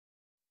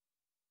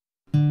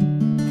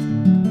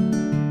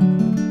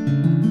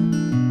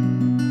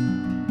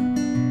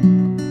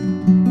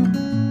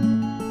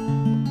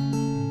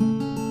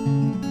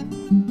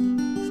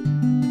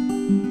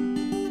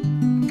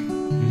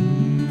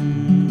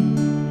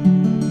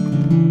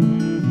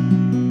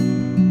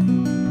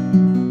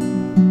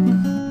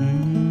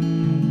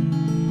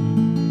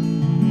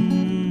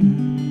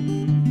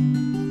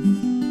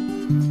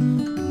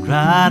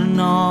been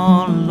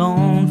all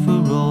alone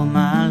for all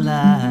my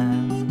life.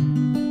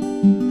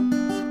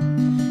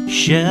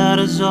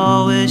 Shelters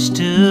always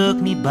took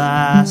me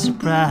by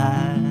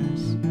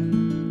surprise.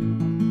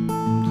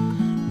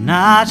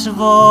 Nights have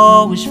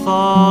always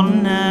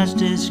fallen as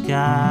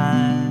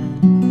disguise,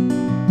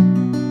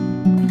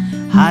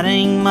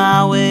 hiding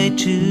my way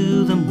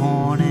to the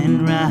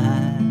morning rise.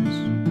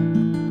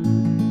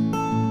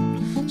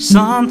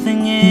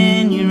 Something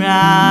in your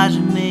eyes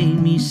that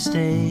made me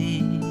stay.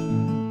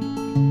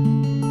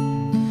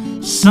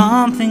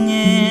 Something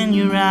in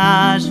your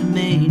eyes that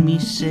made me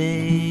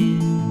say,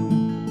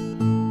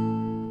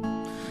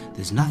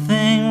 there's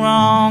nothing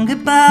wrong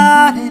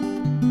about it.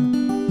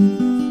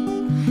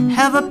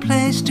 Have a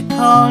place to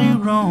call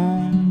your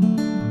own.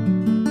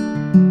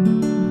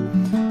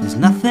 There's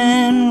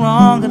nothing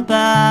wrong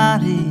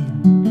about it.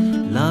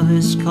 Love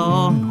is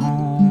calling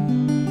home.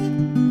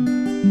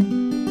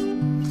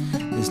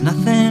 There's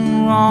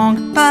nothing wrong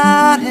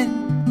about it.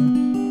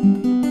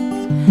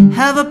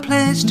 Have a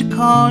place to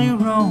call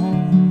your own.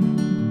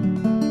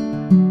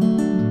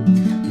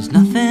 There's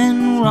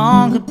nothing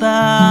wrong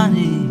about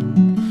it.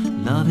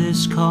 Love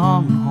is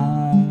calling home.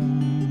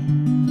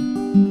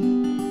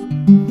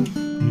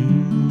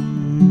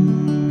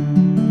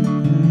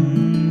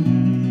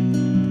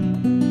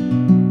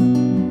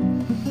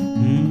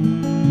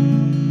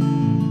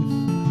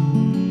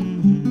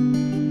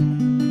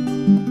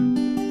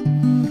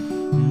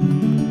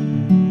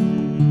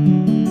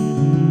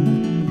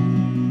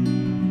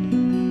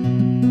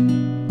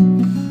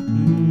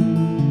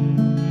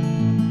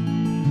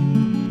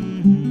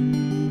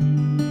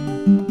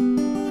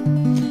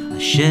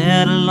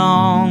 Shed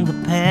along the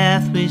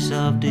pathways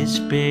of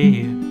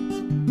despair,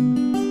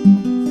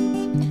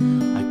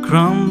 I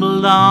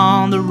crumbled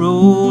on the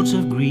roads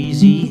of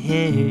greasy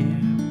hair.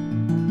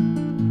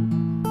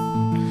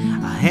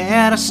 I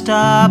had to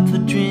stop for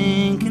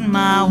drinking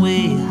my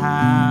way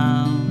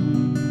out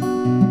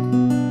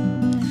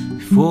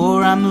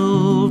before I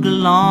moved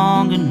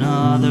along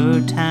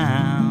another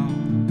town.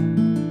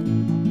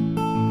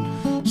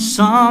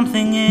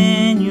 Something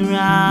in your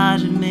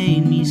eyes that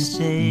made me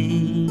stay.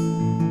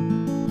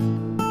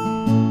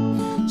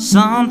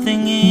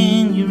 Something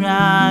in your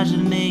eyes that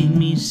made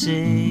me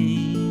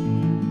say,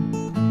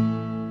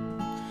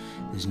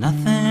 there's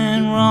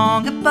nothing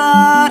wrong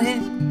about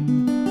it.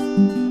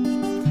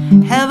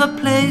 Have a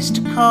place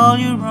to call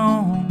your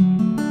own.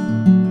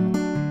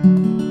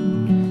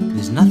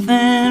 There's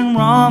nothing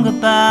wrong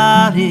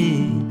about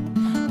it.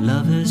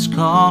 Love is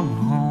calling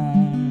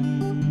home.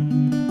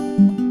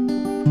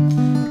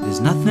 There's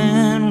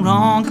nothing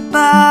wrong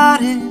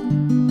about it.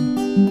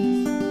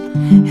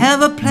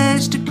 Have a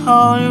place to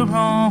call your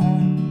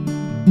own.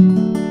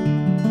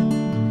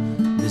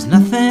 There's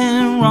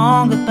nothing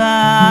wrong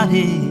about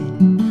it.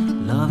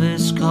 Love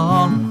is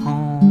calling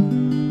home.